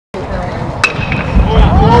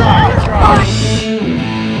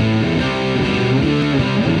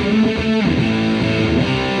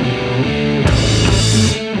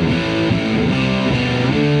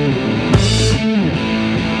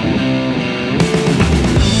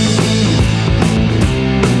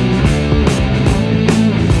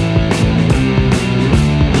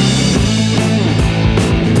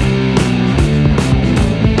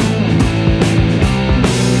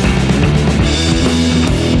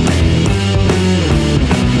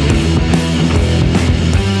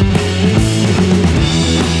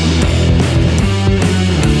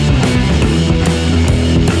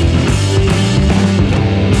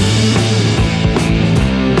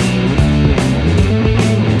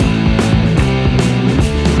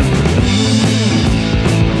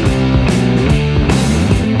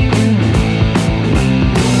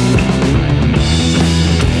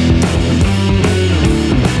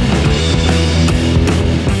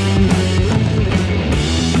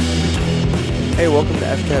Hey, welcome to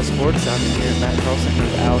FCAS Sports. I'm here, Matt Carlson,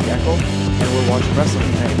 with Alec Eckel, and we're watching wrestling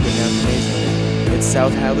tonight. Going down amazingly. It's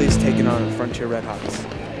South Hadley's taking on Frontier Red Hawks.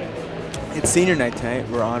 It's senior night tonight.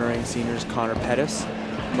 We're honoring seniors Connor Pettis,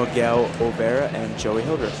 Miguel Overa, and Joey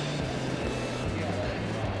Hildreth.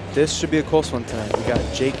 This should be a close one tonight. We got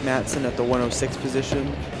Jake Matson at the 106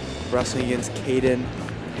 position, wrestling against Caden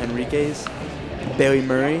Henriquez. Bailey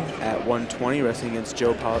Murray at 120, wrestling against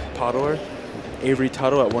Joe Podor. Avery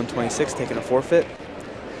Tuttle at 126, taking a forfeit.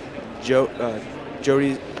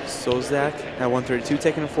 Jody Solzak at 132,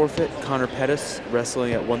 taking a forfeit. Connor Pettis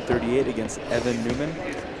wrestling at 138 against Evan Newman.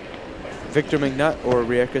 Victor McNutt or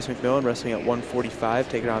Riekis McMillan wrestling at 145,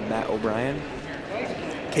 taking on Matt O'Brien.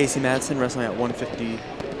 Casey Madsen wrestling at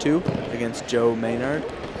 152 against Joe Maynard.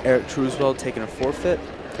 Eric Truswell taking a forfeit.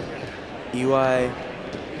 Eli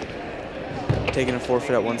taking a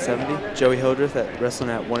forfeit at 170. Joey Hildreth wrestling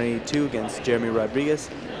at 182 against Jeremy Rodriguez.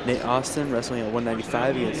 Nate Austin wrestling at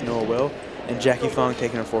 195 against Noah Will. And Jackie Fong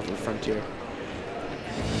taking a forfeit for Frontier.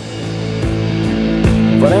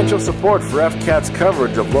 Financial support for FCAT's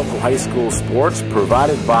coverage of local high school sports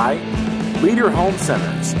provided by Leader Home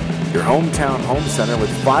Centers, your hometown home center with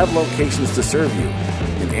 5 locations to serve you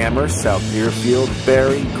in Amherst, South Deerfield,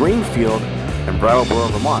 Barrie, Greenfield, and Brattleboro,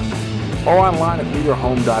 Vermont, or online at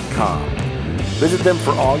leaderhome.com. Visit them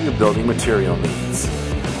for all your building material needs.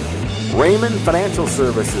 Raymond Financial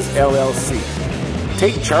Services, LLC.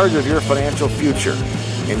 Take charge of your financial future.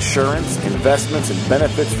 Insurance, investments, and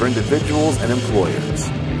benefits for individuals and employers.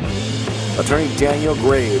 Attorney Daniel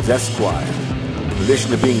Graves, Esquire. In addition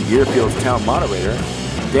to being Deerfield's town moderator,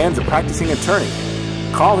 Dan's a practicing attorney.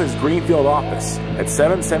 Call his Greenfield office at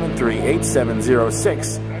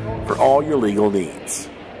 773-8706 for all your legal needs.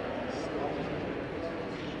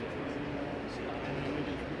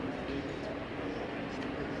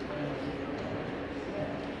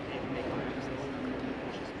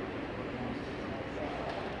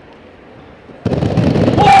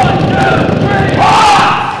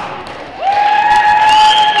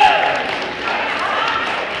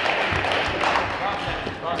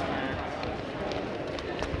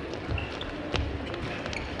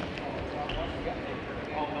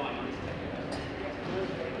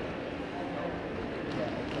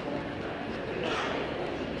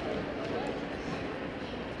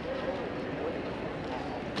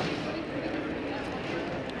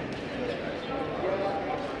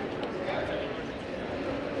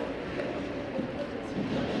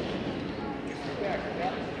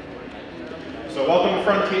 So welcome to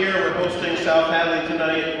Frontier. We're hosting South Hadley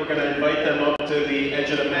tonight. We're going to invite them up to the edge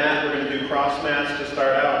of the mat. We're going to do cross mats to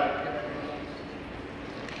start out.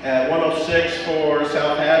 At 106 for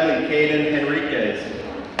South Hadley, Caden Henriquez.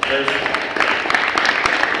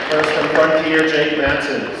 First from Frontier, Jake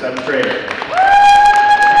Matson, 7th grader.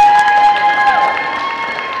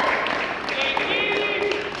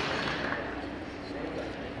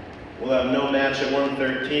 We'll have no match at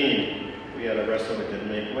 113. We had a wrestler that didn't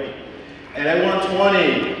make weight. And at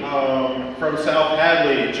 120, from South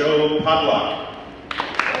Hadley, Joe Podlock.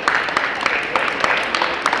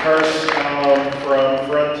 First from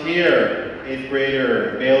Frontier, 8th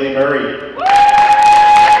grader, Bailey Murray.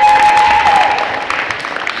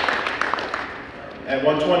 At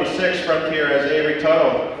 126, Frontier has Avery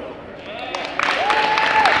Tuttle.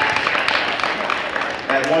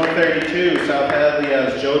 At 132, South Hadley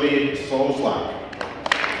has Jody Solzak.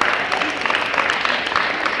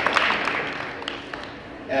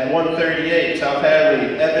 At 138, South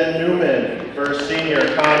Hadley, Evan Newman versus senior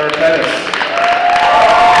Connor Pettis.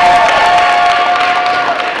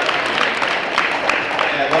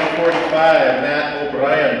 At 145, Matt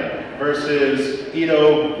O'Brien versus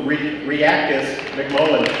Ido Riakis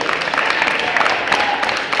McMullen.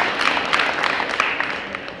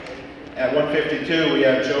 At 152, we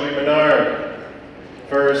have Joey Menard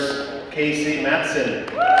versus Casey Matson.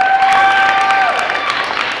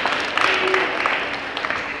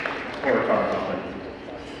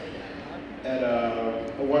 At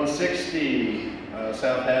 160,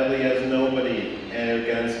 South Hadley has nobody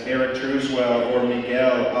against Eric Truswell or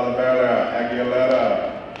Miguel Oliveira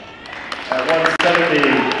Aguilera. At 170,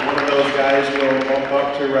 one of those guys will bump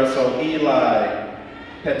up to wrestle Eli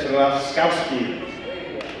Petrovskowski.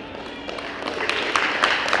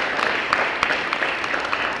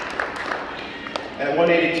 At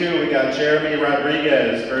 182, we got Jeremy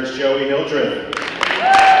Rodriguez versus Joey Hildreth.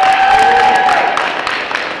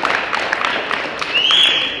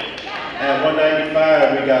 At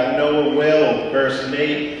 195, we got Noah Will versus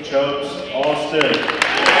Nate Chubbs Austin.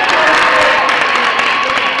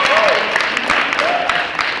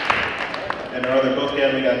 And our other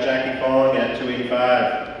bookend, we got Jackie Fong at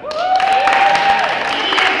 285.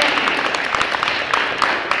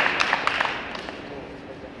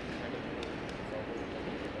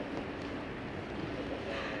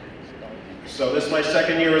 is my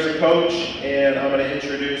second year as a coach, and I'm going to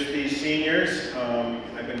introduce these seniors.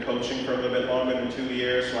 I've been coaching for a little bit longer than 2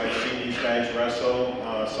 years, so I've seen these guys wrestle,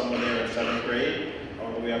 some when they were in 7th grade,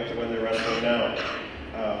 all the way up to when they're wrestling now.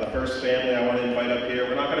 The first family I want to invite up here,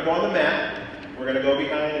 we're not going to go on the mat. We're going to go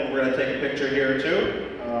behind and we're going to take a picture here too.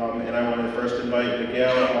 And I want to first invite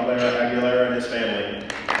Miguel Aguilera and his family.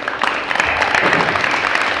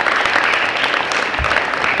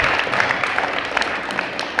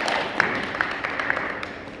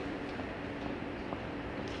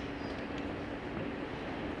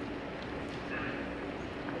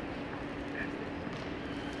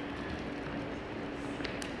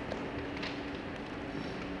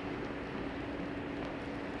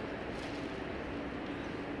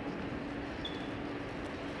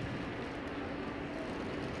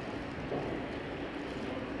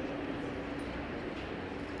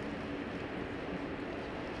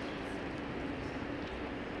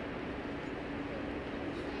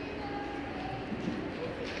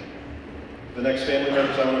 The next family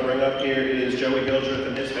members I want to bring up here is Joey Hildreth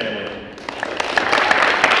and his family.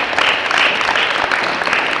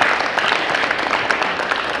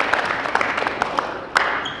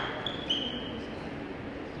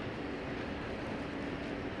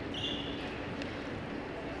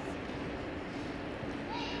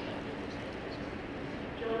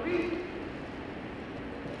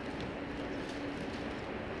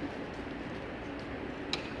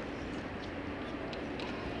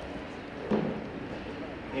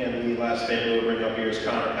 And the last family we'll bring up here is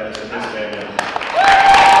Connor Pettis and his family.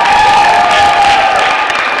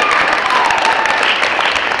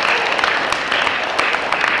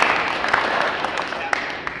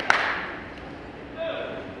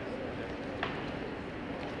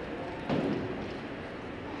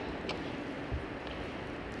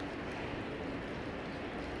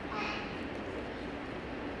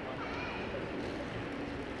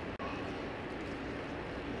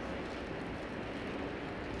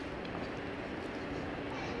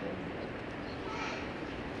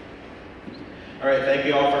 All right, thank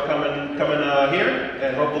you all for coming here,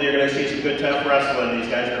 and hopefully you're going to see some good tough wrestling. These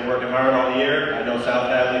guys have been working hard all year. I know South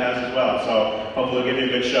Hadley has as well, so hopefully we'll give you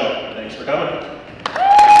a good show. Thanks for coming.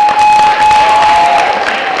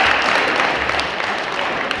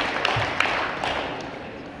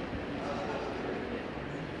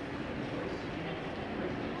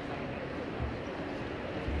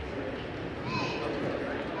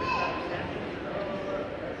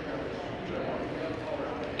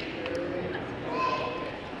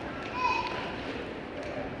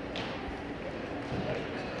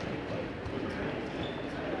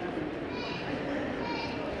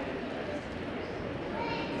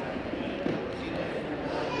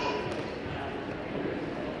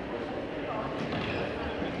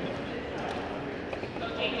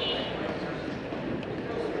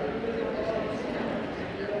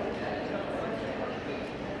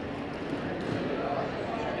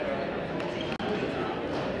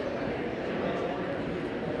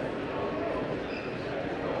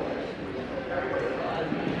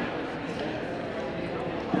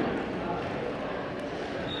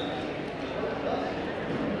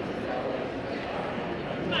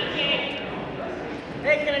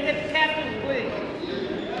 Hey, can I get the captains, please?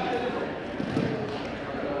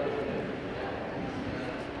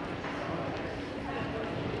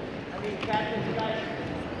 I need captains, guys.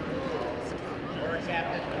 Or a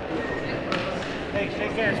captain. Hey,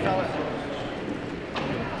 shake hands, fellas.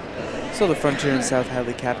 So the Frontier and South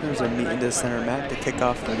Hadley captains are meeting to the center mat to kick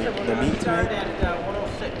off the meet tonight. At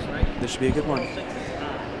 106, right? This should be a good one. 106 is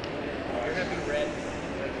on. You're going to be red.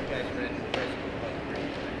 You guys red.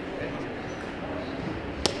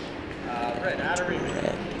 Red, out of reach.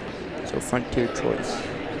 So Frontier choice.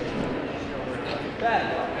 Bad.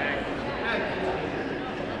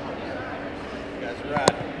 You guys are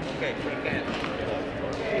right. Okay, shake hands.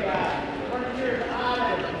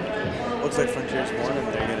 Looks like Frontier's won and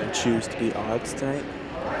they're going to choose to be odds tonight.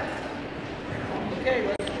 Okay,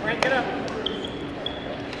 let's rank it up.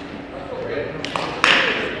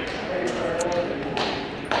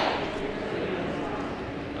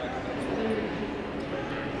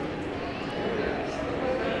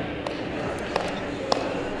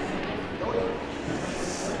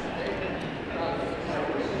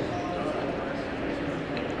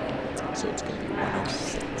 So it's going to be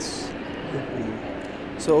 106.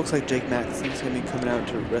 So it looks like Jake Maxson's going to be coming out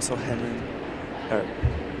to wrestle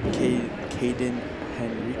Caden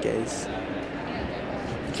Henriquez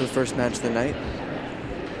for the first match of the night.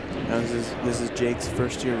 Now this is Jake's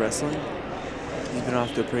first year wrestling. He's been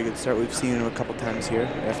off to a pretty good start. We've seen him a couple times here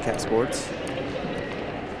at FCAT Sports.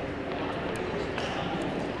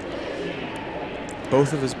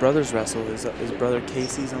 both of his brothers wrestle. His brother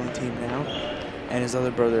Casey's on the team now, and his other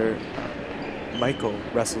brother Michael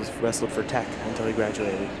wrestled for Tech until he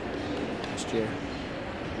graduated last year.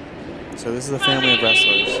 So this is a family of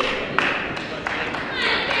wrestlers.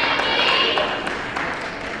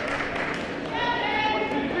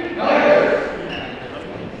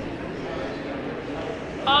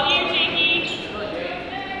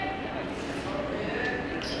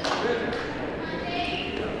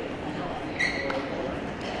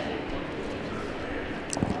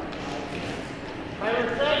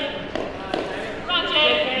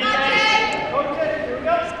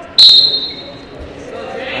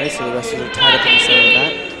 So the wrestlers are tied up in the center of the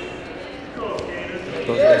mat.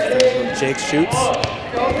 Both of those finish. Jake shoots.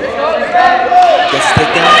 Gets a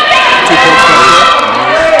takedown. 2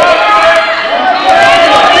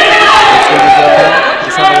 points for him.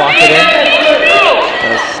 He's trying to lock it in.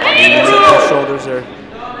 His shoulders are.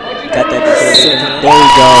 Got that. There we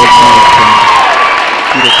go.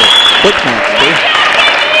 Beautiful. Quick match, dude.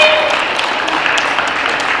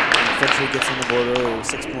 Eventually gets on the board early with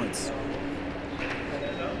 6 points.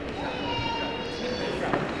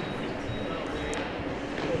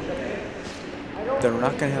 They're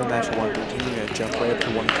not going to have a match at 113. They're going to jump right up to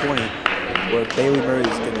 120, where Bailey Murray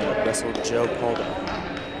is going to wrestle Joe Paldo.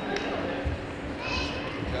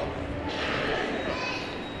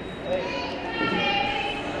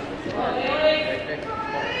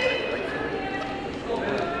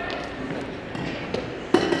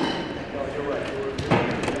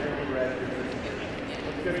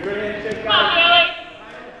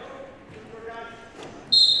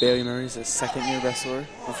 Bailey Murray is a second-year wrestler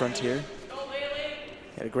on Frontier.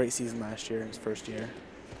 He had a great season last year in his first year.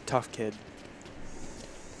 Tough kid.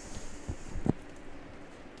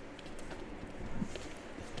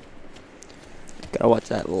 Gotta watch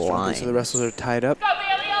that line. So the wrestlers are tied up,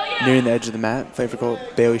 nearing the edge of the mat. Play for goal.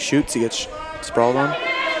 Bailey shoots. He gets sprawled on.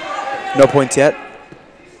 No points yet.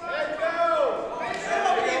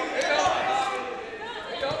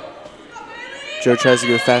 Joe tries to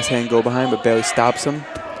get a fast hand go behind, but Bailey stops him.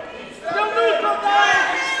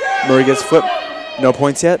 Murray gets flipped. No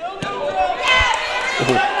points yet.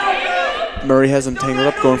 Ooh. Murray has him tangled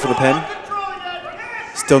up, going for the pin.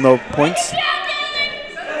 Still no points.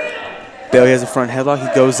 Bailey has a front headlock.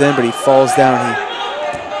 He goes in, but he falls down.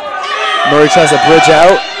 Murray tries to bridge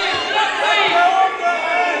out.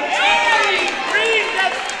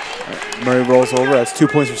 Murray rolls over. That's 2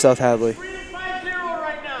 points for South Hadley.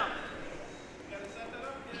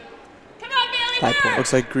 5 points.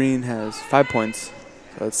 Looks like Green has 5 points.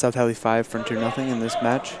 So it's South Hadley 5, Frontier nothing in this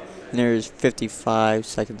match. And there's 55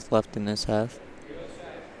 seconds left in this half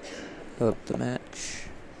of the match.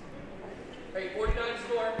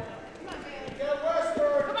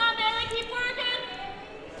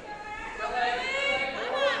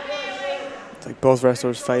 It's like both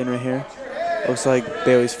wrestlers fighting right here. Looks like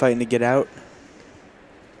Bailey's fighting to get out.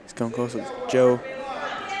 He's going close with Joe.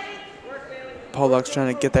 Pollock's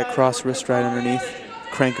trying to get that cross wrist right underneath,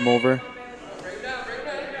 crank him over.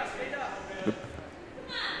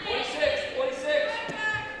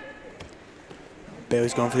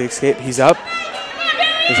 Bailey's going for the escape. He's up.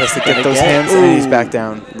 He has to get those hands, and he's back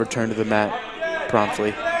down. Return to the mat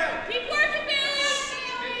promptly.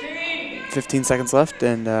 15 seconds left,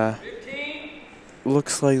 and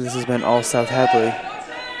looks like this has been all South Hadley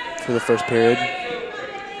for the first period.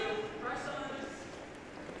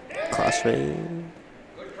 Crossface.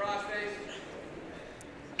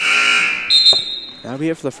 That'll be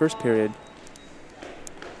it for the first period.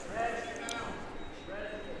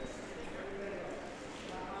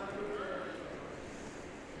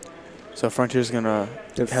 So Frontier's gonna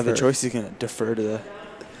have the choice. He's gonna defer to the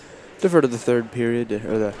third period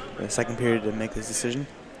or the second period to make this decision.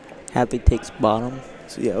 Hadley takes bottom.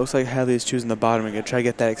 So yeah, it looks like Hadley is choosing the bottom. We're gonna try to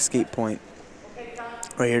get that escape point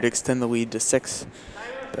right here to extend the lead to 6.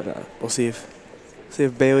 But we'll see if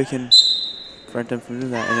Bailey can prevent him from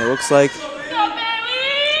doing that. And it looks like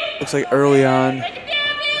early on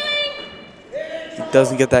he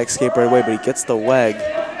doesn't get that escape right away, but he gets the leg.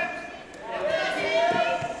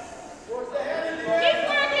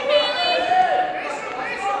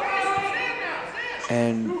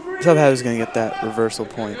 And South Hadley's going to get that reversal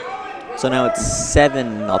point. So now it's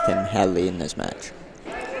 7-0 Hadley in this match.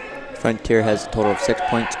 Frontier has a total of 6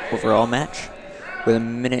 points overall match with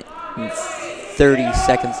 1 minute and 30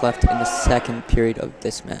 seconds left in the second period of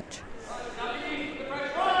this match.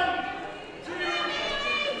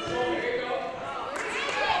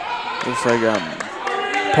 Looks like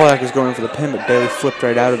Polak was going for the pin, but Bailey flipped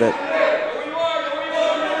right out of it.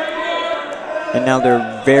 And now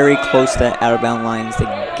they're very close to that out-of-bound lines. They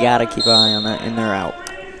gotta keep an eye on that in or out.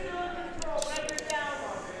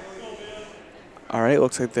 All right,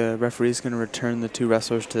 looks like the referee's going to return the two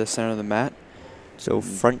wrestlers to the center of the mat. So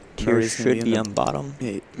Frontier Murray's gonna should be be in on bottom.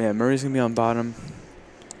 Yeah, Murray's going to be on bottom.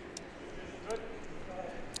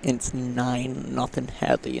 It's 9-0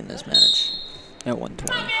 Hadley in this match at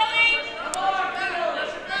 120.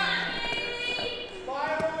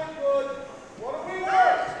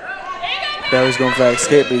 Bailey's going for that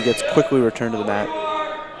escape, but he gets quickly returned to the mat.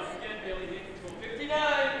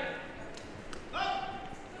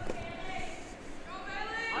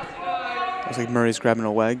 Looks like Murray's grabbing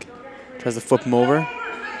a leg. Tries to flip him over.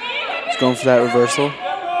 He's going for that reversal.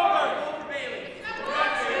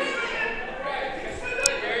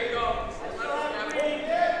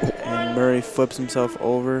 And Murray flips himself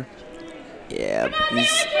over. Yeah,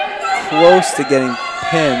 he's close to getting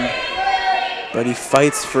pinned, but he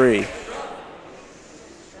fights free.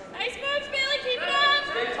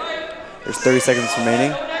 There's 30 seconds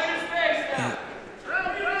remaining.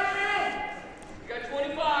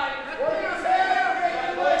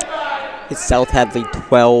 It's South Hadley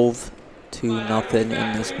 12-0 in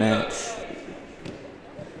this match.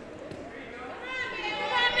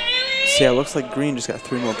 So yeah, it looks like Green just got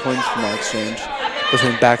 3 more points from that exchange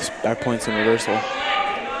between back points and reversal.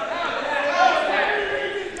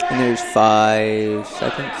 And there's 5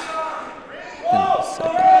 seconds. And a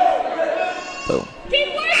second. Boom.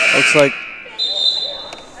 Looks like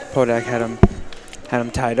Podak had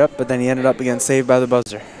him tied up, but then he ended up getting saved by the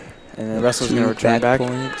buzzer. And the wrestler's going to return back.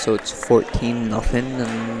 Point, so it's 14-0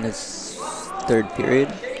 in this third period.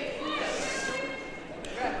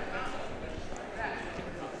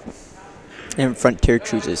 And Frontier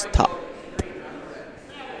chooses top.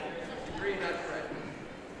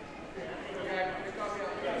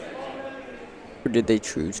 Or did they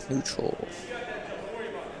choose neutral?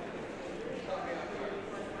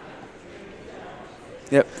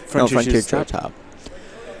 Yep, Frontier chose top. top.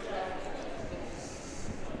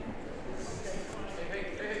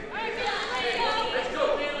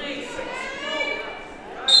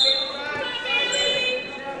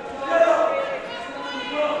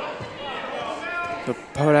 So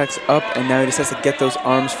Podak's up, and now he just has to get those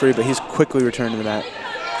arms free, but he's quickly returned to the mat.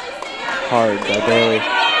 Hard by Bailey.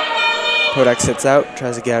 Podak sits out,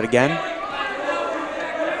 tries to get out again.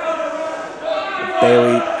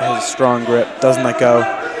 Bailey has a strong grip, doesn't let go,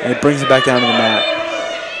 and it brings it back down to the mat.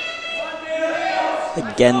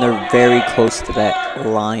 Again, they're very close to that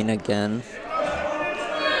line again.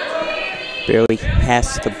 Bailey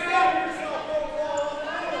has to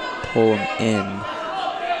pull him in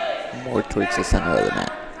more towards the center of the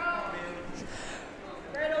mat.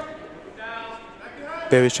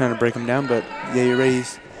 Bailey's trying to break him down, but yeah, you're ready.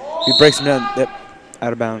 He breaks him down, yep,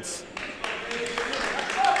 out of bounds.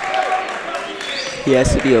 He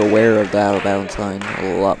has to be aware of the out of bounds line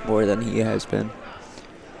a lot more than he has been.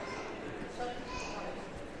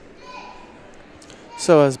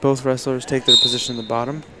 So as both wrestlers take their position at the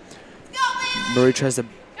bottom, Murray tries to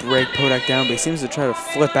break Podak down, but he seems to try to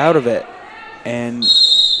flip out of it. And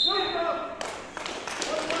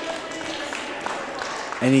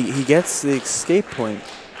he gets the escape point.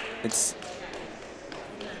 It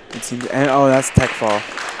seems, and oh, that's tech fall.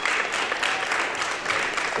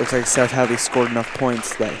 Looks like South Hadley scored enough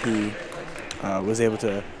points that he was able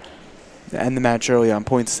to end the match early on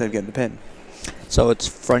points instead of getting the pin. So it's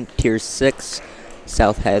Frontier 6,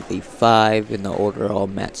 South Hadley 5 in the overall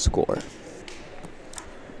match score.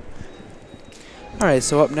 All right,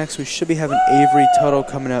 so up next we should be having Avery Tuttle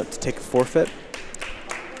coming out to take a forfeit,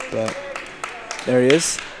 but there he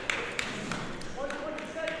is.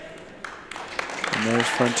 And there's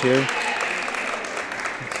Frontier.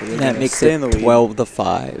 So And that makes it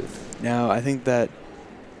 12-5. Now I think that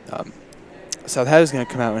South Hadley's going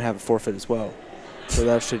to come out and have a forfeit as well, so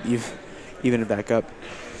that should even it back up.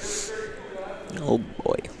 Oh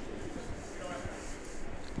boy.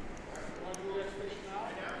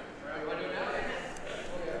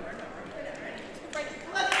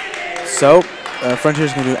 So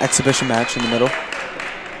Frontier's going to do an exhibition match in the middle.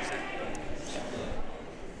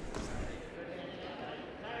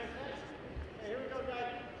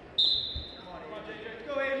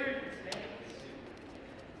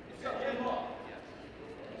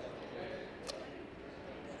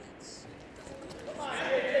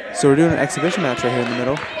 So we're doing an exhibition match right here in the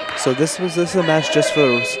middle. So this is a match just for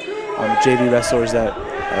those JV wrestlers that,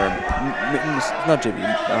 not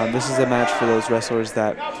JV. This is a match for those wrestlers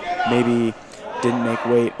that maybe didn't make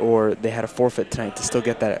weight or they had a forfeit tonight to still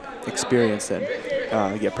get that experience and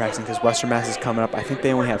get practicing, because Western Mass is coming up. I think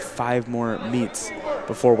they only have 5 more meets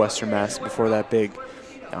before Western Mass, before that big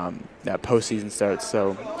that postseason starts.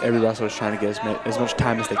 So every wrestler is trying to get as much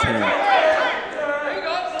time as they can.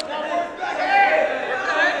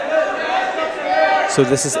 So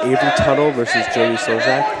this is Avery Tuttle versus Jody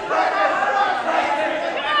Slojak.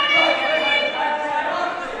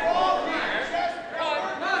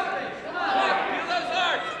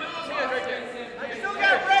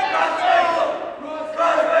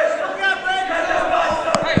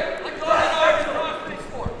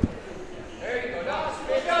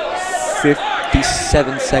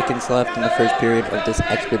 Seven seconds left in the first period of this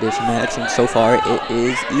expedition match, and so far it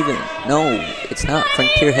is even. No, it's not.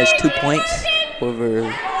 Frontier has 2 points over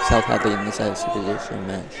South Hadley in this expedition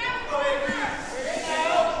match.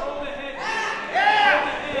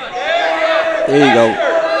 There you go.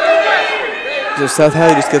 So South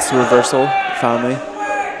Hadley just gets the reversal finally.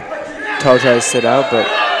 Tuttle tries to sit out, but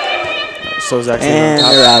Slojak and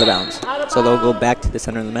they're out of bounds. So they'll go back to the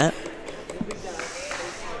center of the mat.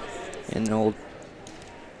 And they'll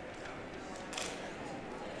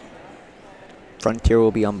Frontier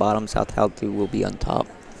will be on bottom, South Hadley will be on top.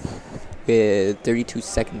 With 32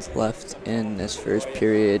 seconds left in this first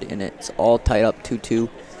period, and it's all tied up 2-2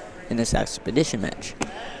 in this expedition match.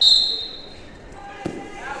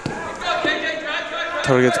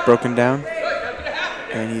 Tuttle gets broken down,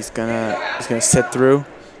 and he's gonna sit through,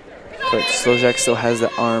 but Slojak still has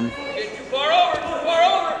the arm.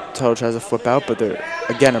 Tuttle tries to flip out, but they're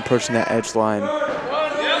again approaching that edge line.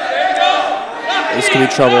 This could be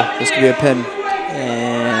trouble. This could be a pin.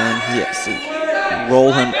 And yes,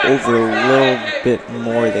 roll him over a little bit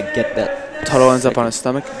more to get that. Tuttle ends up on his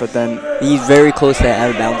stomach, but then he's very close to that out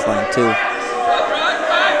of bounds line too.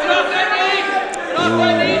 Ooh.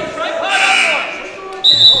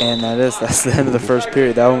 And that's the end of the first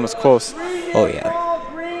period. That one was close. Oh yeah.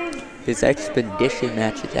 This expedition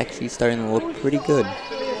match is actually starting to look pretty good.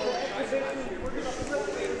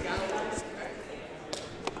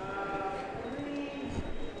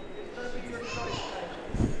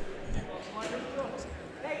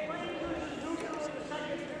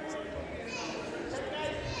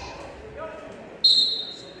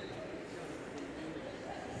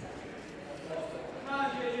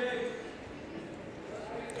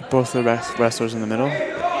 Both the wrestlers in the middle.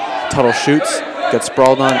 Tuttle shoots, gets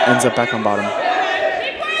sprawled on, ends up back on bottom.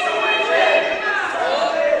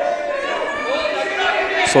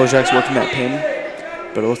 Slojak's working that pin,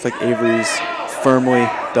 but it looks like Avery's firmly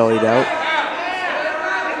bellied out.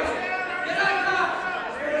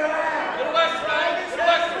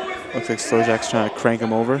 Looks like Slojak's trying to crank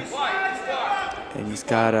him over, and he's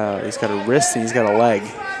got a wrist and he's got a leg.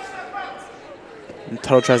 And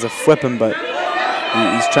Tuttle tries to flip him, but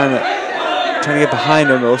he's trying to get behind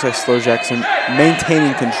him. It looks like Slojak's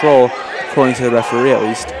maintaining control, according to the referee at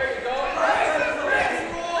least.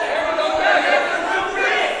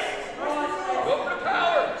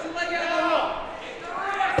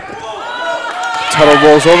 Tuttle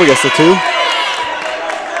rolls over, gets the 2.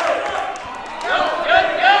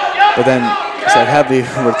 But then Hadley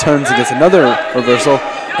returns and gets another reversal,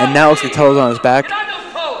 and now it looks like Tuttle's on his back.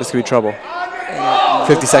 This could be trouble.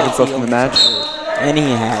 50 seconds left in the match. And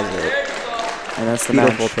he has it. And that's the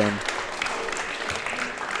beautiful match. Pin.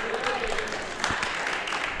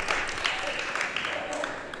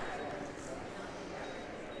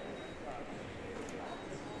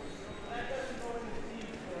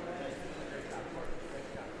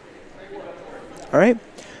 All right.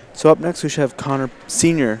 So up next we should have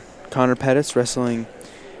Senior Connor Pettis wrestling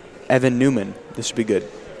Evan Newman. This should be good.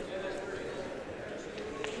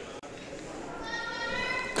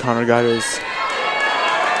 Connor got his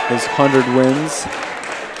 100 wins.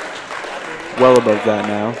 Well above that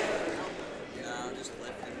now.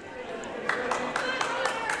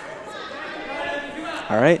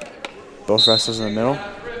 All right. Both wrestlers in the middle.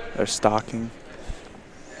 They're stalking.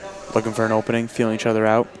 Looking for an opening, feeling each other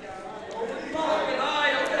out.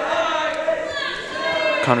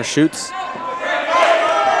 Connor shoots.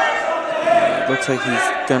 Looks like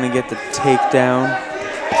he's going to get the takedown.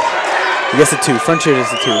 He gets the 2. Frontier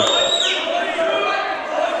gets the 2.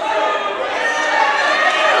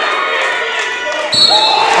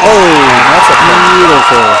 Oh, that's a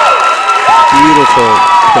beautiful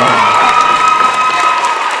thing.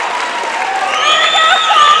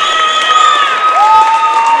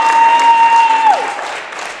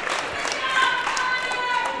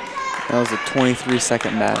 That was a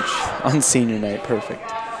 23-second match on senior night.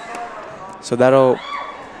 Perfect. So that'll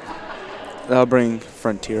bring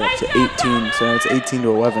Frontier up to 18. So now it's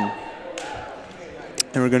 18-11.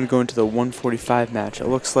 And we're going to go into the 145 match. It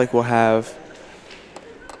looks like we'll have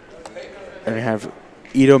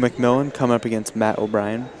Ito McMillan coming up against Matt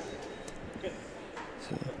O'Brien.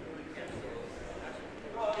 So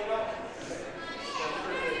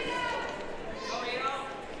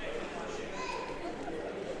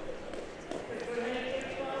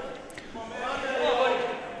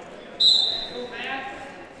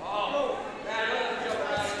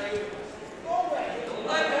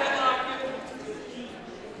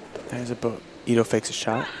There's a boat. Ito fakes a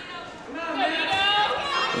shot.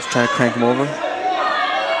 He's trying to crank him over.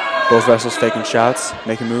 Both wrestlers faking shots,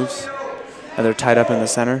 making moves. And they're tied up in the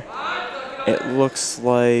center. It looks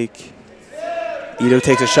like Ito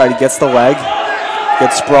takes a shot. He gets the leg.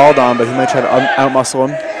 Gets sprawled on, but he might try to outmuscle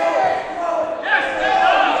him.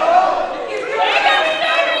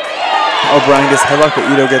 O'Brien gets headlocked, but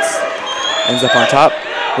Ito ends up on top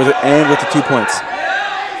with it and with the 2 points.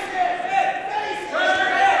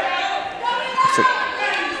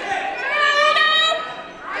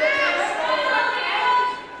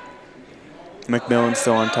 McMillan's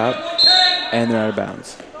still on top, and they're out of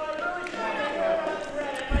bounds.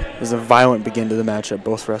 There's a violent begin to the matchup.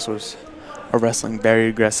 Both wrestlers are wrestling very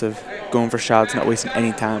aggressive, going for shots, not wasting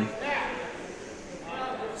any time.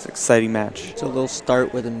 It's an exciting match. So they'll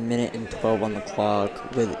start with 1:12 on the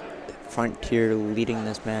clock, with Frontier leading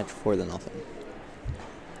this match 4-0.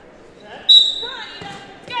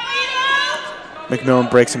 McMillan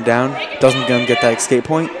breaks him down, doesn't get that escape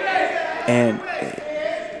point, and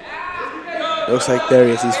it looks like there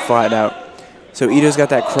he is, he's flat out. So Ito's got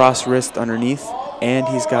that cross wrist underneath, and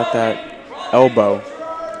he's got that elbow.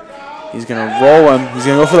 He's gonna roll him, he's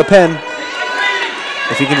gonna go for the pin.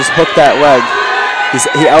 If he can just hook that leg,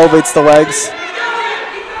 he elevates the legs,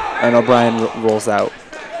 and O'Brien rolls out.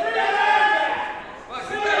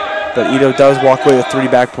 But Ito does walk away with 3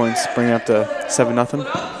 back points, bringing it up to 7-0.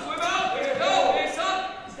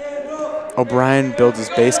 O'Brien builds his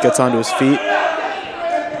base, gets onto his feet,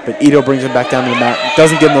 but Ito brings him back down to the mat.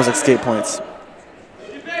 Doesn't give him those escape points.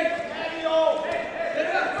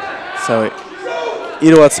 So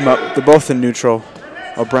Ito lets him up. They're both in neutral.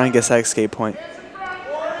 O'Brien gets that escape point.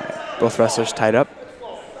 Both wrestlers tied up.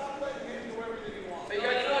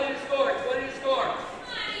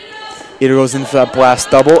 Ito goes in for that blast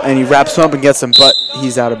double, and he wraps him up and gets him, but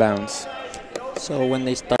he's out of bounds. So when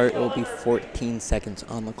they start, it will be 14 seconds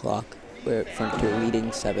on the clock, with Frontier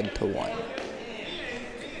leading 7-1.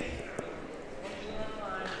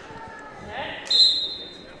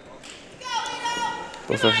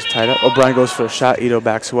 Both wrestlers tied up. O'Brien goes for a shot. Ito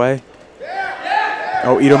backs away.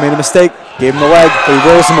 Oh, Ito made a mistake. Gave him the leg, but he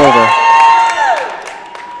rolls him over.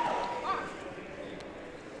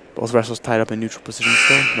 Both wrestlers tied up in neutral position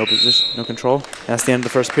still. No position, no control. And that's the end of the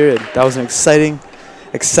first period. That was an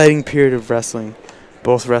exciting period of wrestling.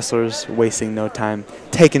 Both wrestlers wasting no time,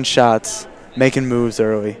 taking shots, making moves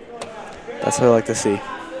early. That's what I like to see.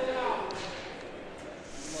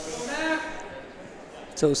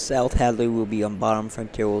 So South Hadley will be on bottom,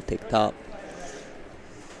 Frontier will take top.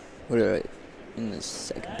 We're in the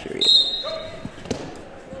second period.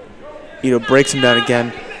 Ito breaks him down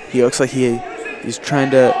again. He looks like he's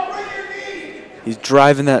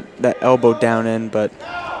driving that elbow down in, but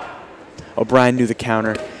O'Brien knew the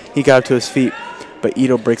counter. He got up to his feet, but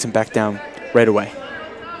Ito breaks him back down right away.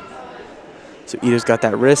 So Ito's got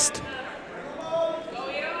that wrist,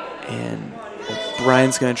 and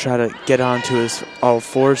O'Brien's going to try to get onto his all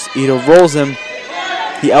fours. Ito rolls him.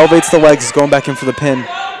 He elevates the legs. He's going back in for the pin,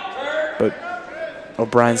 but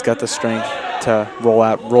O'Brien's got the strength to roll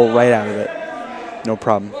right out of it. No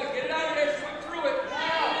problem.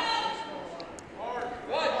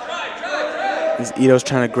 As Ito's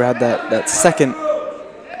trying to grab that second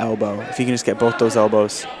elbow. If he can just get both those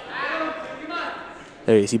elbows.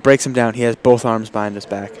 There he is. He breaks him down. He has both arms behind his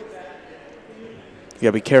back. You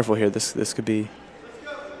gotta be careful here. This could be.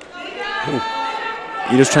 Ooh.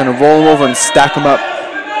 Ito's trying to roll him over and stack him up,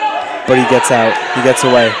 but he gets out. He gets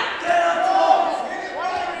away.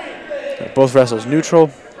 Both wrestlers neutral.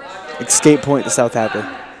 Escape point to South Hadley.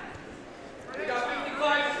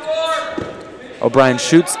 O'Brien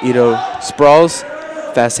shoots. Ito sprawls.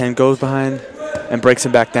 Fast hand goes behind and breaks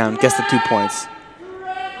him back down. Gets the 2 points.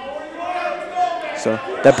 So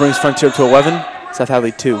that brings Frontier up to 11. South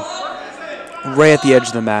Hadley 2. Right at the edge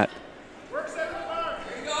of the mat.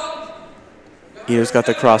 Ito's got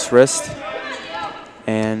the cross wrist.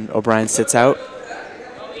 And O'Brien sits out.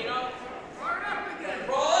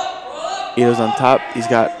 Ito's on top. He's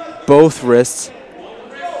got both wrists.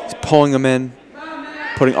 He's pulling them in,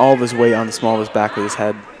 putting all of his weight on the small of his back with his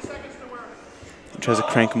head. He tries to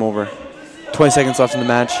crank him over. 20 seconds left in the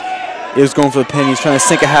match. Ito's going for the pin. He's trying to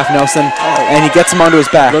sink a half Nelson, and he gets him onto his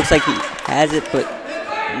back. Looks like he has it, but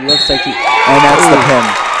looks like he... And that's the pin.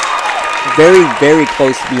 Very, very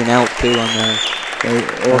close to being out, too, on there.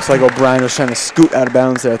 It looks like O'Brien was trying to scoot out of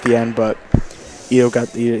bounds there at the end, but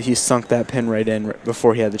he sunk that pin right in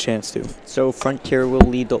before he had the chance to. So Frontier will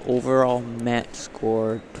lead the overall match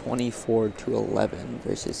score 24-11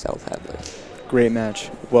 versus South Hadley. Great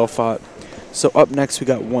match. Well fought. So up next we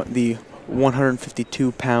got the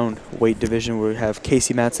 152-pound weight division, where we have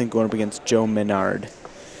Casey Matson going up against Joe Menard.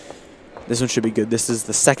 This one should be good. This is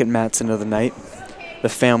the second Matson of the night, the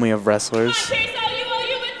family of wrestlers.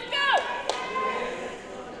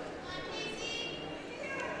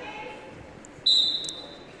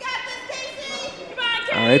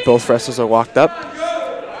 All right, both wrestlers are locked up.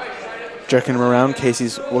 Jerking him around.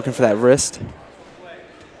 Casey's looking for that wrist.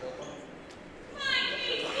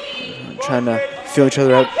 Trying to feel each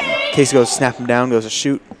other out. Casey goes snap him down, goes to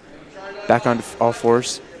shoot. Back onto all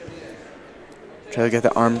fours. Try to get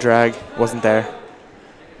the arm drag. Wasn't there.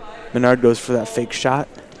 Menard goes for that fake shot.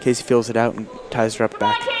 Casey feels it out and ties her up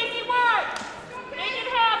back.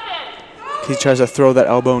 Casey tries to throw that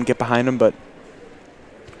elbow and get behind him, but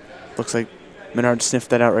looks like Menard sniffed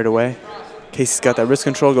that out right away. Casey's got that wrist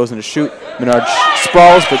control, goes into shoot. Menard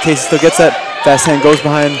sprawls, but Casey still gets that. Fast hand goes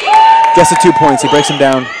behind. Gets the 2 points. He breaks him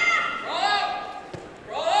down.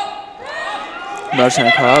 Menard's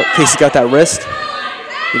trying to call out. Casey got that wrist.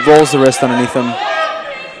 He rolls the wrist underneath him.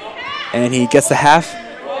 And he gets the half.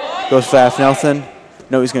 Goes for half Nelson.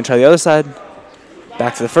 No, he's going to try the other side.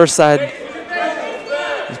 Back to the first side.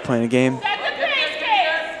 He's playing a game.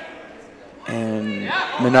 And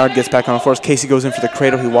Menard gets back on the force. Casey goes in for the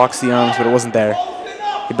cradle. He walks the arms, but it wasn't there.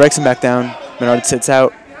 He breaks him back down. Menard sits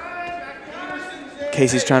out.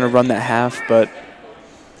 Casey's trying to run that half, but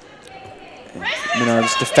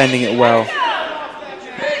Menard's defending it well.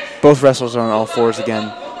 Both wrestlers are on all fours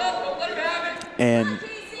again. And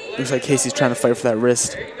looks like Casey's trying to fight for that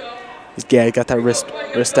wrist. He's got that wrist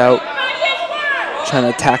out. Trying to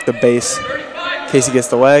attack the base. Casey gets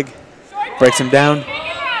the leg. Breaks him down.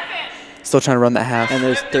 Still trying to run that half. And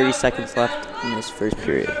there's 30 seconds left in this first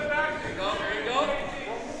period.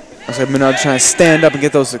 Looks like Menard trying to stand up and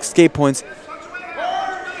get those escape points.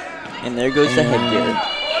 And there goes the headgear.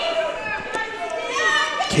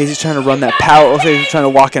 Casey's trying to run that power. Looks like he's trying to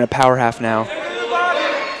walk in a power half now.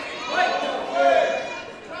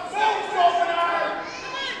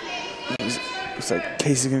 Looks like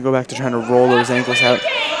Casey's going to go back to trying to roll those ankles out.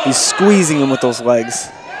 He's squeezing him with those legs.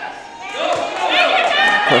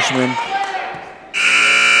 Push him in.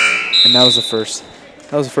 And that was the first.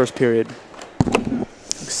 That was the first period.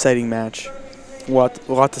 Exciting match. A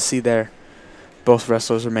lot to see there. Both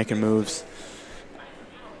wrestlers are making moves.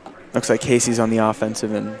 Looks like Casey's on the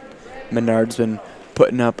offensive, and Menard's been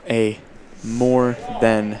putting up a more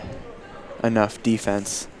than enough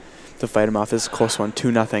defense to fight him off. This is a close one,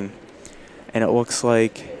 2-0. And it looks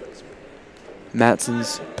like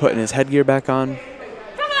Matson's putting his headgear back on.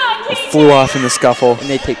 It flew off in the scuffle. And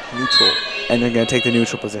they take neutral. And they're going to take the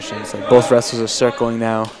neutral position. So both wrestlers are circling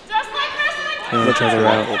now. Pulling each other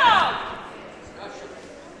out.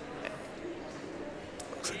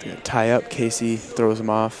 Looks like they're going to tie up. Casey throws him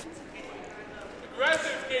off.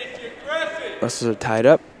 Wrestlers are tied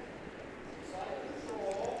up.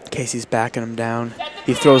 Casey's backing him down.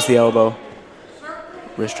 He throws the elbow.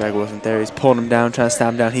 Wrist drag wasn't there. He's pulling him down, trying to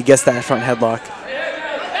snap him down. He gets that front headlock.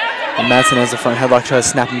 And Matson has the front headlock, tries to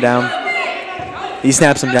snap him down. He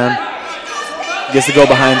snaps him down. He gets to go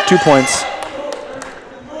behind. 2 points.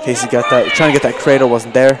 Casey got that. Trying to get that cradle,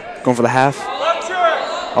 wasn't there. Going for the half.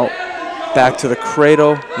 Oh, back to the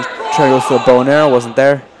cradle. He's trying to go for the bow and arrow, wasn't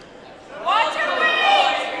there.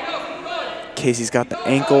 Casey's got the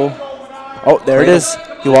ankle. Oh, there it is.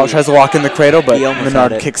 He tries to walk in the cradle, but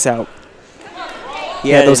Menard kicks out. He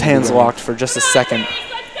had those hands locked for just a second.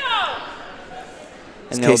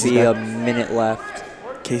 And there'll be a minute left.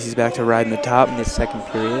 Casey's back to riding the top in this second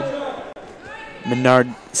period.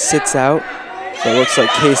 Menard sits out. It looks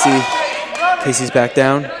like Casey's back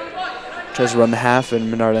down. Tries to run the half,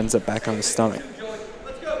 and Menard ends up back on his stomach.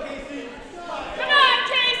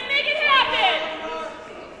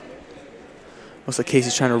 Looks like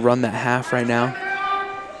Casey's trying to run that half right now.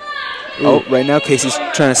 Oh, right now Casey's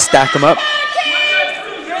trying to stack him up.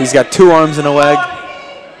 He's got 2 arms and a leg.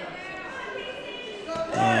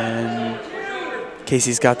 And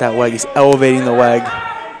Casey's got that leg. He's elevating the leg.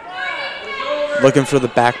 Looking for the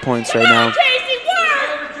back points right now.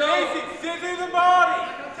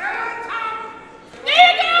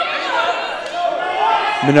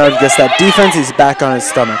 Menard gets that defense. He's back on his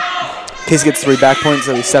stomach. Casey gets 3 back points,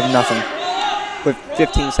 so he's 7-0. With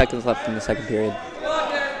 15 seconds left in the second period.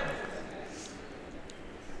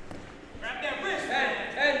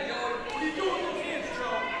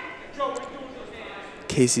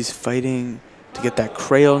 Casey's fighting to get that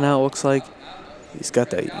cradle now, it looks like. He's got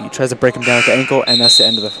that. He tries to break him down at the ankle, and that's the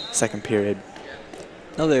end of the second period.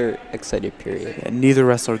 Another excited period. And neither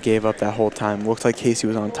wrestler gave up that whole time. Looked like Casey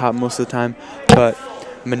was on top most of the time, but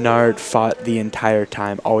Menard fought the entire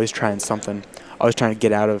time, always trying something. always trying to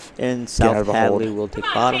get out of. And out South of a Hadley hold. will take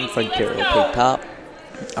bottom. Frontier will take top.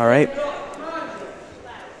 All right.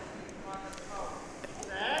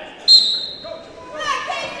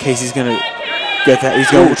 Casey's gonna get that. He's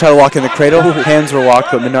gonna try to walk in the cradle. Hands were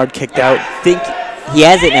walked, but Menard kicked out. Think he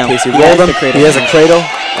has it now. Casey He rolled has him. the cradle. He has a cradle.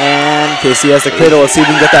 And Casey has the cradle. Let's see if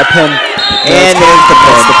we can get that pin. And there's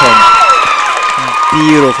the pin.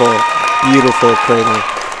 beautiful, beautiful cradle.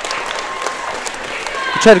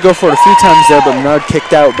 He tried to go for it a few times there, but Menard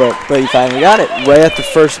kicked out. But But he finally got it. right at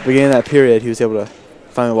the beginning of that period, he was able to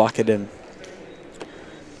finally lock it in.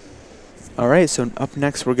 All right, so up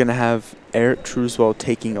next we're going to have Eric Truswell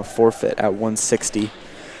taking a forfeit at 160.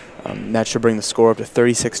 That should bring the score up to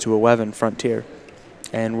 36-11 Frontier.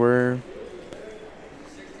 And we're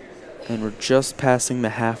just passing the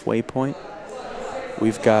halfway point.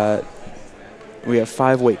 We have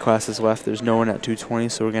 5 weight classes left. There's no one at 220,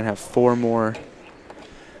 so we're going to have four more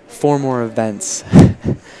events.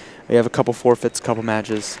 We have a couple forfeits, a couple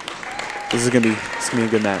matches. This is going to be a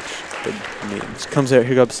good match. Good meeting.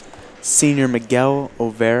 Here comes senior Miguel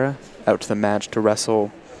Overa out to the match to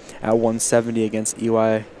wrestle at 170 against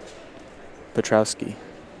Eli Petrowski.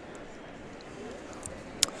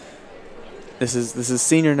 This is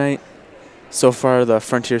senior night. So far, the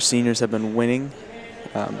Frontier seniors have been winning.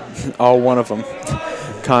 All one of them.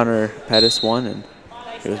 Connor Pettis won, and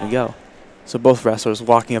here's Miguel. So both wrestlers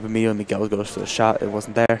walking up immediately. Miguel goes for the shot. It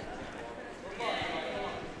wasn't there.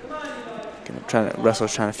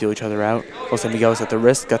 Wrestlers trying to feel each other out. Looks like Miguel's at the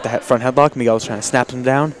wrist, got the front headlock. Miguel's trying to snap him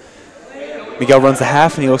down. Miguel runs the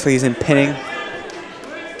half, and he looks like he's in pinning.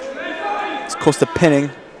 He's close to pinning.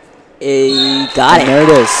 He got And it. there it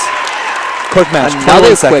is. Quick match.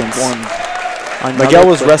 Another 21 quick seconds. one. Miguel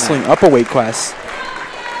was wrestling up a weight class.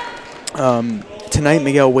 Tonight,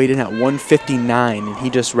 Miguel weighed in at 159, and he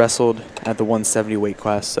just wrestled at the 170 weight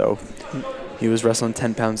class. So he was wrestling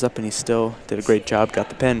 10 pounds up, and he still did a great job, got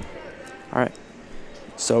the pin. All right.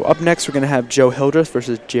 So up next, we're going to have Joe Hildreth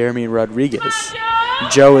versus Jeremy Rodriguez.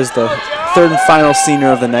 Joe is the third and final senior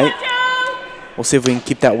of the night. We'll see if we can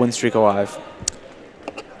keep that win streak alive.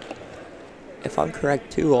 If I'm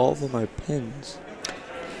correct, too, all of them are pins.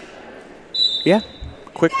 Yeah,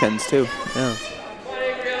 quick pins too. Yeah.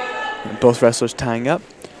 And both wrestlers tying up.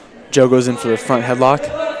 Joe goes in for the front headlock,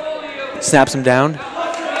 snaps him down.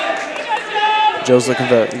 Joe's looking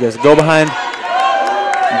for he goes go behind.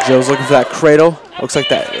 Joe's looking for that cradle. Looks like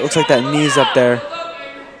that knee's up there.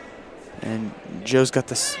 And Joe's got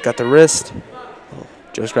the wrist.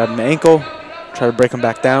 Joe's grabbing the ankle, try to break him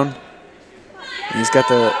back down. And he's got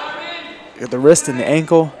the wrist and the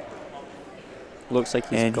ankle. Looks like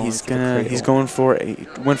He's going for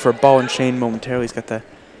a ball and chain momentarily.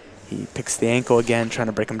 He picks the ankle again, trying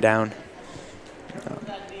to break him down.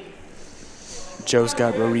 Joe's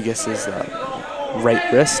got Rodriguez's right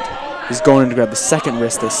wrist. He's going in to grab the second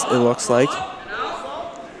wrist, it looks like.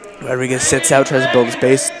 Rodriguez sits out, tries to build his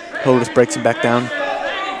base. Hildreth breaks him back down.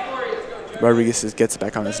 Rodriguez gets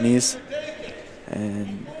back on his knees.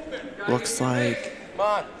 And looks like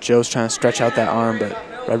Joe's trying to stretch out that arm, but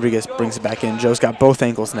Rodriguez brings it back in. Joe's got both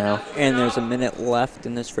ankles now. And there's a minute left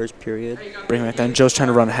in this first period. Bring it back down. Joe's trying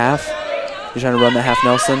to run a half. He's trying to run the half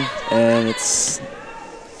Nelson, and it's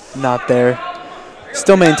not there.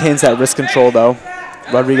 Still maintains that wrist control, though.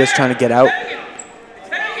 Rodriguez trying to get out.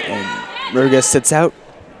 And Rodriguez sits out.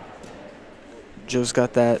 Joe's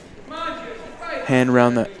got that hand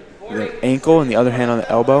around the ankle and the other hand on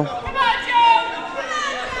the elbow.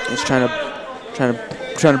 He's trying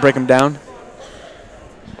to break him down.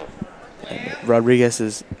 And Rodriguez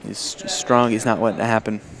is strong. He's not letting it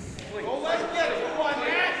happen.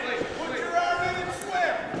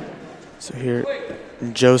 So here,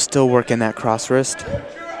 Joe's still working that cross wrist.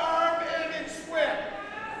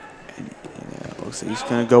 Looks like he's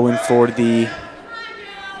going to go in for the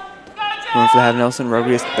half Nelson.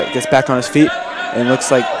 Rodriguez gets back on his feet, and it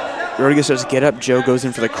looks like Rodriguez starts to get up. Joe goes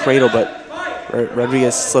in for the cradle, but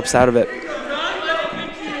Rodriguez slips out of it.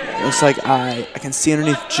 It looks like I can see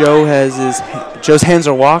underneath Joe's hands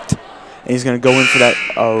are locked, and he's going to go in for that.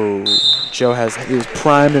 Oh, he was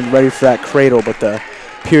primed and ready for that cradle, but the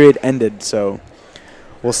period ended, so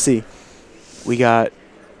we'll see. We got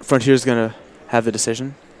Frontier's going to have the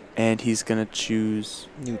decision, and he's going to choose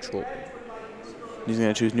neutral. He's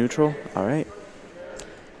going to choose neutral. All right.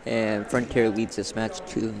 And Frontier leads this match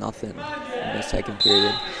 2-0 in the second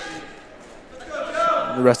period.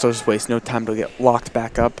 The wrestlers waste no time to get locked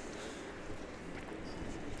back up.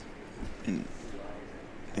 And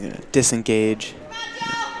they're going to disengage.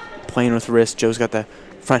 Playing with wrist. Joe's got the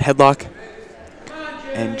front headlock.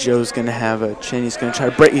 And Joe's going to have a chin. He's going to try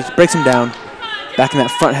to break. He breaks him down. Back in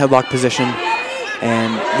that front headlock position.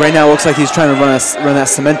 And right now it looks like he's trying to run that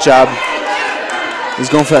cement job. He's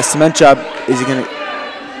going for that cement job. Is he going to...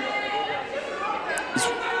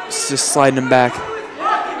 He's just sliding him back.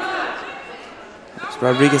 So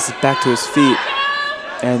Rodriguez is back to his feet,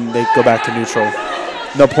 and they go back to neutral.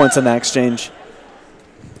 No points on that exchange.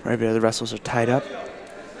 Right there, the wrestlers are tied up.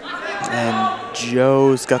 And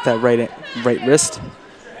Joe's got that right wrist.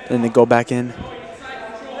 Then they go back in.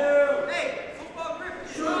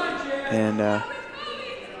 And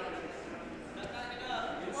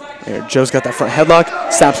there, Joe's got that front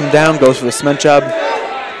headlock, snaps him down, goes for the cement job.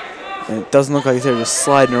 And it doesn't look like they're just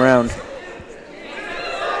sliding around.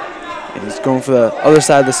 And he's going for the other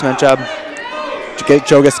side of the cement job.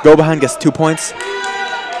 Joe gets to go behind, gets 2 points.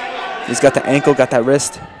 He's got the ankle, got that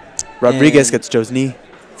wrist. Rodriguez gets Joe's knee.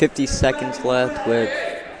 50 seconds left with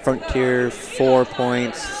Frontier 4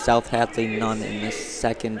 points, South Hadley none in the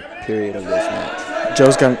second period of this match.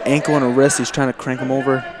 Joe's got an ankle and a wrist. He's trying to crank him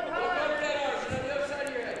over.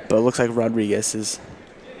 But it looks like Rodriguez he's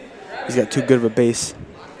got too good of a base.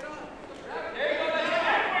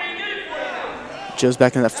 Joe's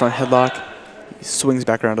back in that front headlock. He swings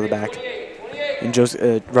back around to the back. And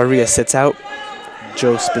Rodriguez sits out.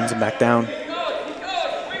 Joe spins him back down.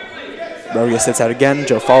 Rodriguez sits out again.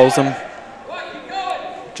 Joe follows him.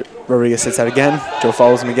 Rodriguez sits out again. Joe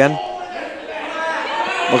follows him again.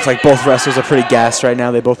 Looks like both wrestlers are pretty gassed right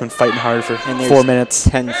now. They've both been fighting hard for 4 minutes.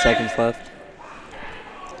 10 seconds left.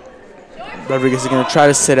 Rodriguez is going to try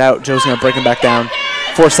to sit out. Joe's going to break him back down.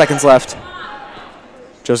 4 seconds left.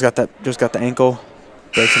 Joe's got the ankle.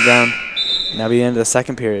 Breaks him down. Now be the end of the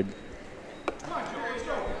second period.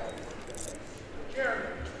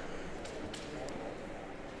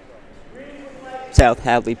 South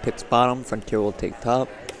Hadley picks bottom. Frontier will take top.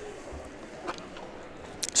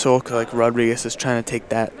 So it looks like Rodriguez is trying to take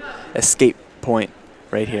that escape point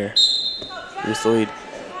right here. Here's the lead.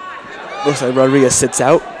 Looks like Rodriguez sits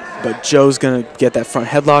out, but Joe's going to get that front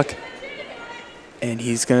headlock. And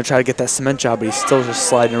he's going to try to get that cement job, but he's still just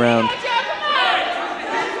sliding around.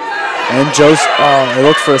 And Joe's, oh, it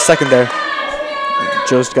looked for a second there.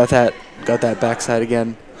 Joe's got that backside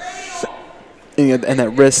again. And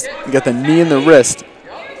that wrist, you got the knee and the wrist.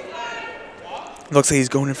 Looks like he's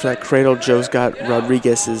going in for that cradle. Joe's got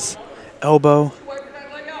Rodriguez's elbow.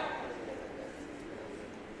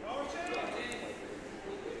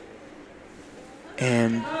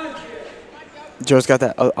 And Joe's got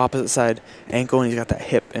that opposite side ankle, and he's got that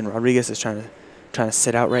hip. And Rodriguez is trying to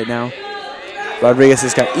sit out right now. Rodriguez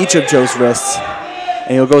has got each of Joe's wrists,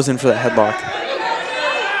 and he goes in for that headlock.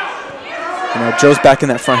 And now Joe's back in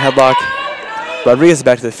that front headlock. Rodriguez is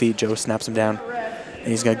back to the feet. Joe snaps him down. And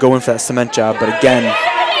he's going to go in for that cement job. But again,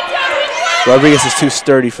 Rodriguez is too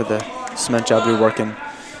sturdy for the cement job to be working.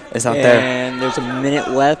 It's not there. And there's a minute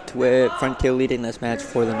left with Frontier leading this match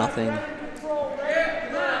 4-0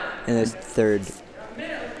 in this third.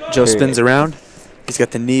 Joe spins around. He's got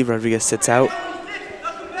the knee. Rodriguez sits out.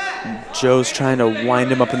 Joe's trying to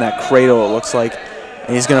wind him up in that cradle, it looks like.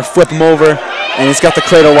 And he's going to flip him over. And he's got the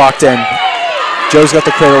cradle locked in. Joe's got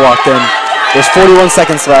the cradle locked in. There's 41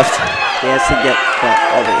 seconds left. He has to get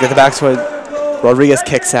that. Get the backswing. Rodriguez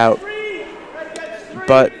kicks out.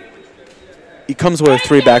 But he comes with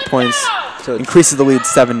 3 back points. So increases the lead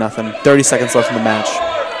 7-0. 30 seconds left in the match.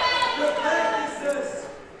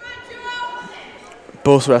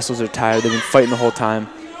 Both wrestlers are tired. They've been fighting the whole time.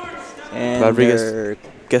 And Rodriguez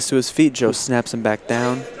gets to his feet. Joe snaps him back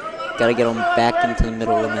down. Gotta get him back into the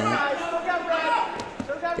middle of the mat.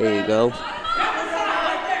 There you go.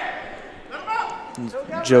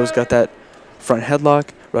 Joe's got that front headlock.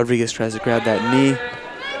 Rodriguez tries to grab that knee.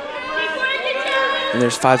 And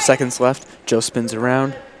there's 5 seconds left. Joe spins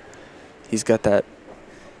around. He's got the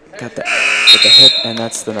hip, and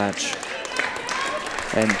that's the match.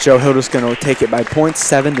 And Joe Hilder's going to take it by points,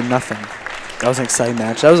 7-0. That was an exciting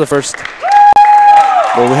match. That was the first.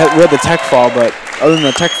 Well, we had the tech fall, but other than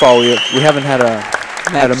the tech fall, we haven't had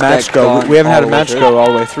a match go. We haven't had a match go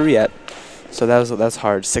all the way through yet. So that's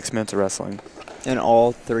hard. 6 minutes of wrestling. And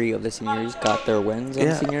all 3 of the seniors got their wins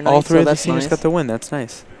on senior night. All 3 of the seniors got their win. That's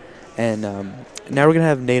nice. And now we're going to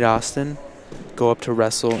have Nate Austin go up to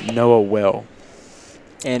wrestle Noah Will.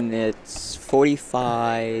 And it's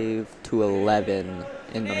 45-11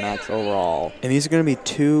 in the match overall. And these are going to be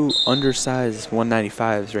 2 undersized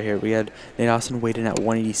 195s right here. We had Nate Austin weighed in at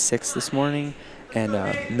 186 this morning, and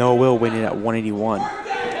Noah Will weighed in at 181.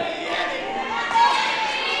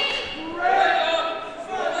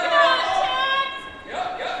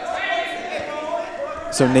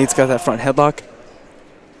 So Nate's got that front headlock.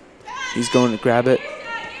 He's going to grab it.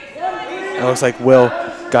 It looks like Will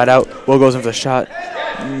got out. Will goes in for the shot.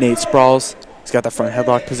 Nate sprawls. He's He's got that front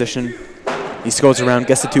headlock position. He goes around,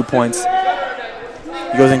 gets the 2 points.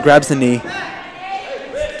 He goes in, grabs the knee.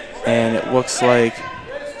 And it looks like...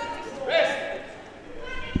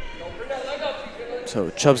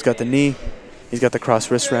 So Chubb's got the knee. He's got the cross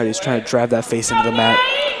wrist route. He's trying to drive that face into the mat.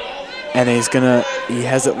 And he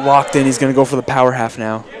has it locked in. He's going to go for the power half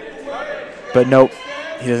now. But nope,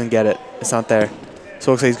 he doesn't get it. It's not there.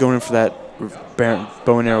 So it looks like he's going in for that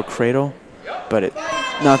bow and arrow cradle. But it's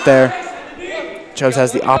not there. Chubbs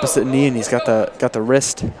has the opposite knee, and he's got the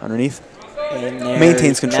wrist underneath. And there's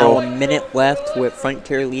maintains control. now a minute left with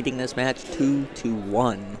Frontier leading this match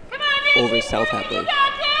 2-1 over South Hadley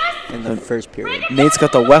in the first period. Nate's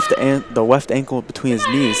got the left ankle between his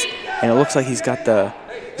knees, and it looks like he's got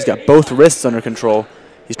both wrists under control.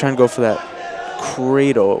 He's trying to go for that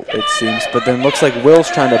cradle, it seems, but then looks like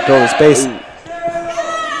Will's trying to build his base. Ooh.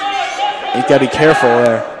 He's got to be careful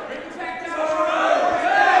there.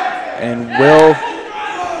 And Will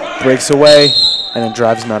breaks away and then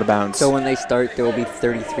drives him out of bounds. So when they start, there will be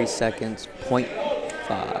 33 seconds,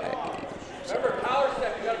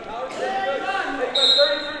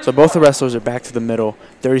 0.5. So both the wrestlers are back to the middle.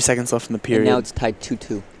 30 seconds left in the period. And now it's tied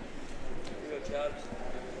 2-2.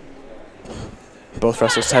 Both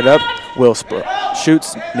wrestlers tied up. Will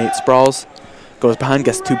shoots. Nate sprawls. Goes behind,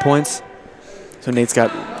 gets 2 points. So Nate's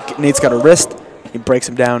got a wrist. He breaks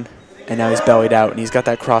him down, and now he's bellied out, and he's got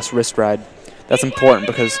that cross wrist ride. That's important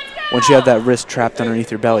because once you have that wrist trapped underneath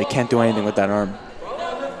your belly, you can't do anything with that arm.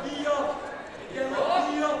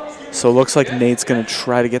 So it looks like Nate's going to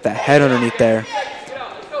try to get that head underneath there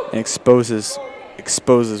and exposes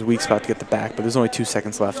weak spot to get the back, but there's only 2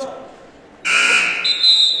 seconds left.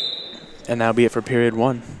 And that'll be it for period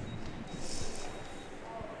 1.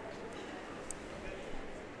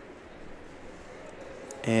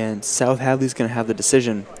 And South Hadley's going to have the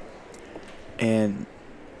decision. And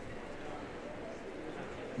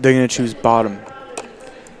they're going to choose bottom.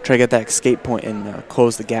 Try to get that escape point and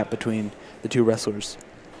close the gap between the two wrestlers.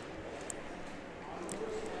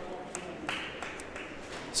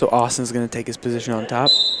 So Austin's going to take his position on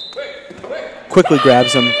top. Quickly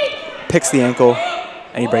grabs him, picks the ankle,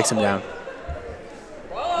 and he breaks him down.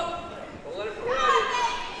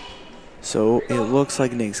 So it looks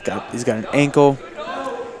like Nate's got an ankle,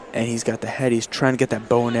 and he's got the head. He's trying to get that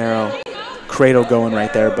bow and arrow cradle going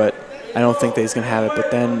right there, but I don't think that he's gonna have it. But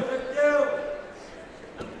then,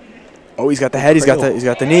 oh, he's got the head. He's got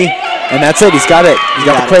the knee, and that's it. He's got it. He's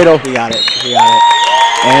got the cradle. He got it. He got it.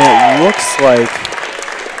 And it looks like,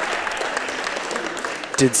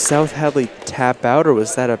 did South Hadley tap out, or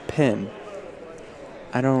was that a pin?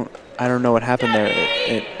 I don't know what happened there.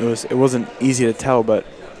 It wasn't easy to tell, but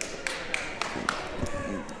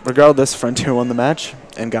regardless, Frontier won the match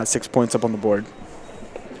and got 6 points up on the board.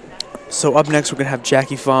 So up next, we're going to have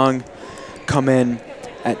Jackie Fong come in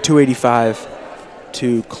at 285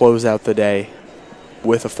 to close out the day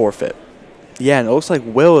with a forfeit. Yeah, and it looks like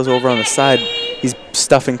Will is over on the side. He's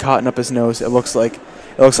stuffing cotton up his nose. It looks like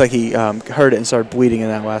he heard it and started bleeding in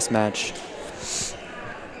that last match.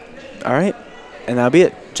 All right, and that'll be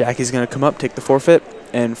it. Jackie's going to come up, take the forfeit,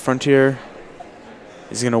 and Frontier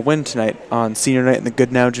is going to win tonight on senior night in the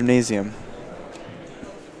Goodnow Gymnasium.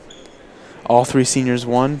 All 3 seniors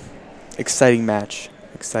won. Exciting match.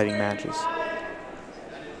 Exciting matches.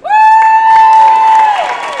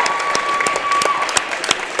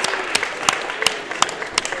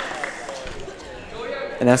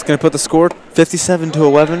 And that's going to put the score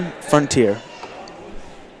 57-11, Frontier.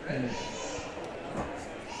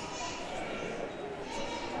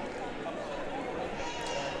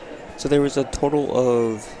 So there was a total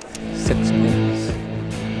of 6 wins,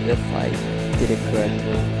 if I did it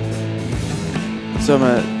correctly. So I'm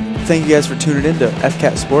going to thank you guys for tuning in to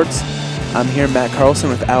FCAT Sports. I'm here, Matt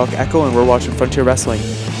Carlson, with Alec Echo, and we're watching Frontier Wrestling.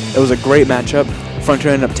 It was a great matchup.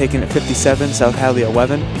 Frontier ended up taking it 57, South Hadley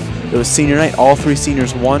 11. It was senior night. All 3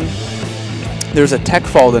 seniors won. There was a tech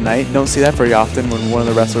fall tonight. Don't see that very often when one of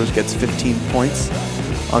the wrestlers gets 15 points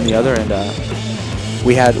on the other. And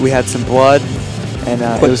we had some blood, and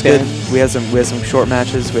it was good. We had some short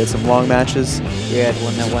matches. We had some long matches. We had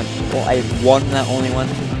one that went. Well, I had one that only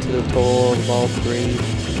went to the total of all 3.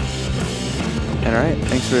 And all right,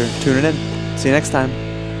 thanks for tuning in. See you next time.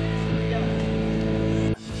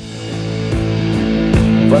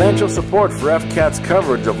 Financial support for FCAT's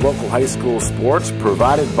coverage of local high school sports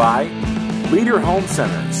provided by Leader Home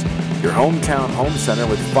Centers, your hometown home center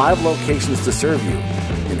with 5 locations to serve you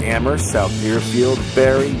in Amherst, South Deerfield,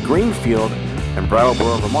 Barrie, Greenfield, and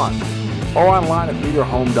Brattleboro, Vermont, or online at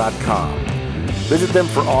leaderhome.com. Visit them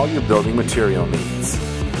for all your building material needs.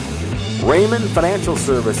 Raymond Financial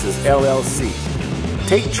Services, LLC,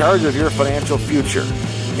 Take charge of your financial future.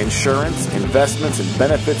 Insurance, investments, and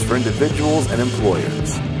benefits for individuals and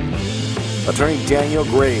employers. Attorney Daniel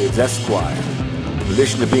Graves, Esquire. In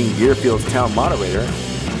addition to being Deerfield's town moderator,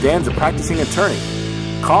 Dan's a practicing attorney.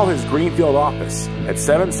 Call his Greenfield office at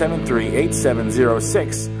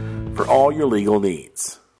 773-8706 for all your legal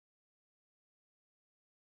needs.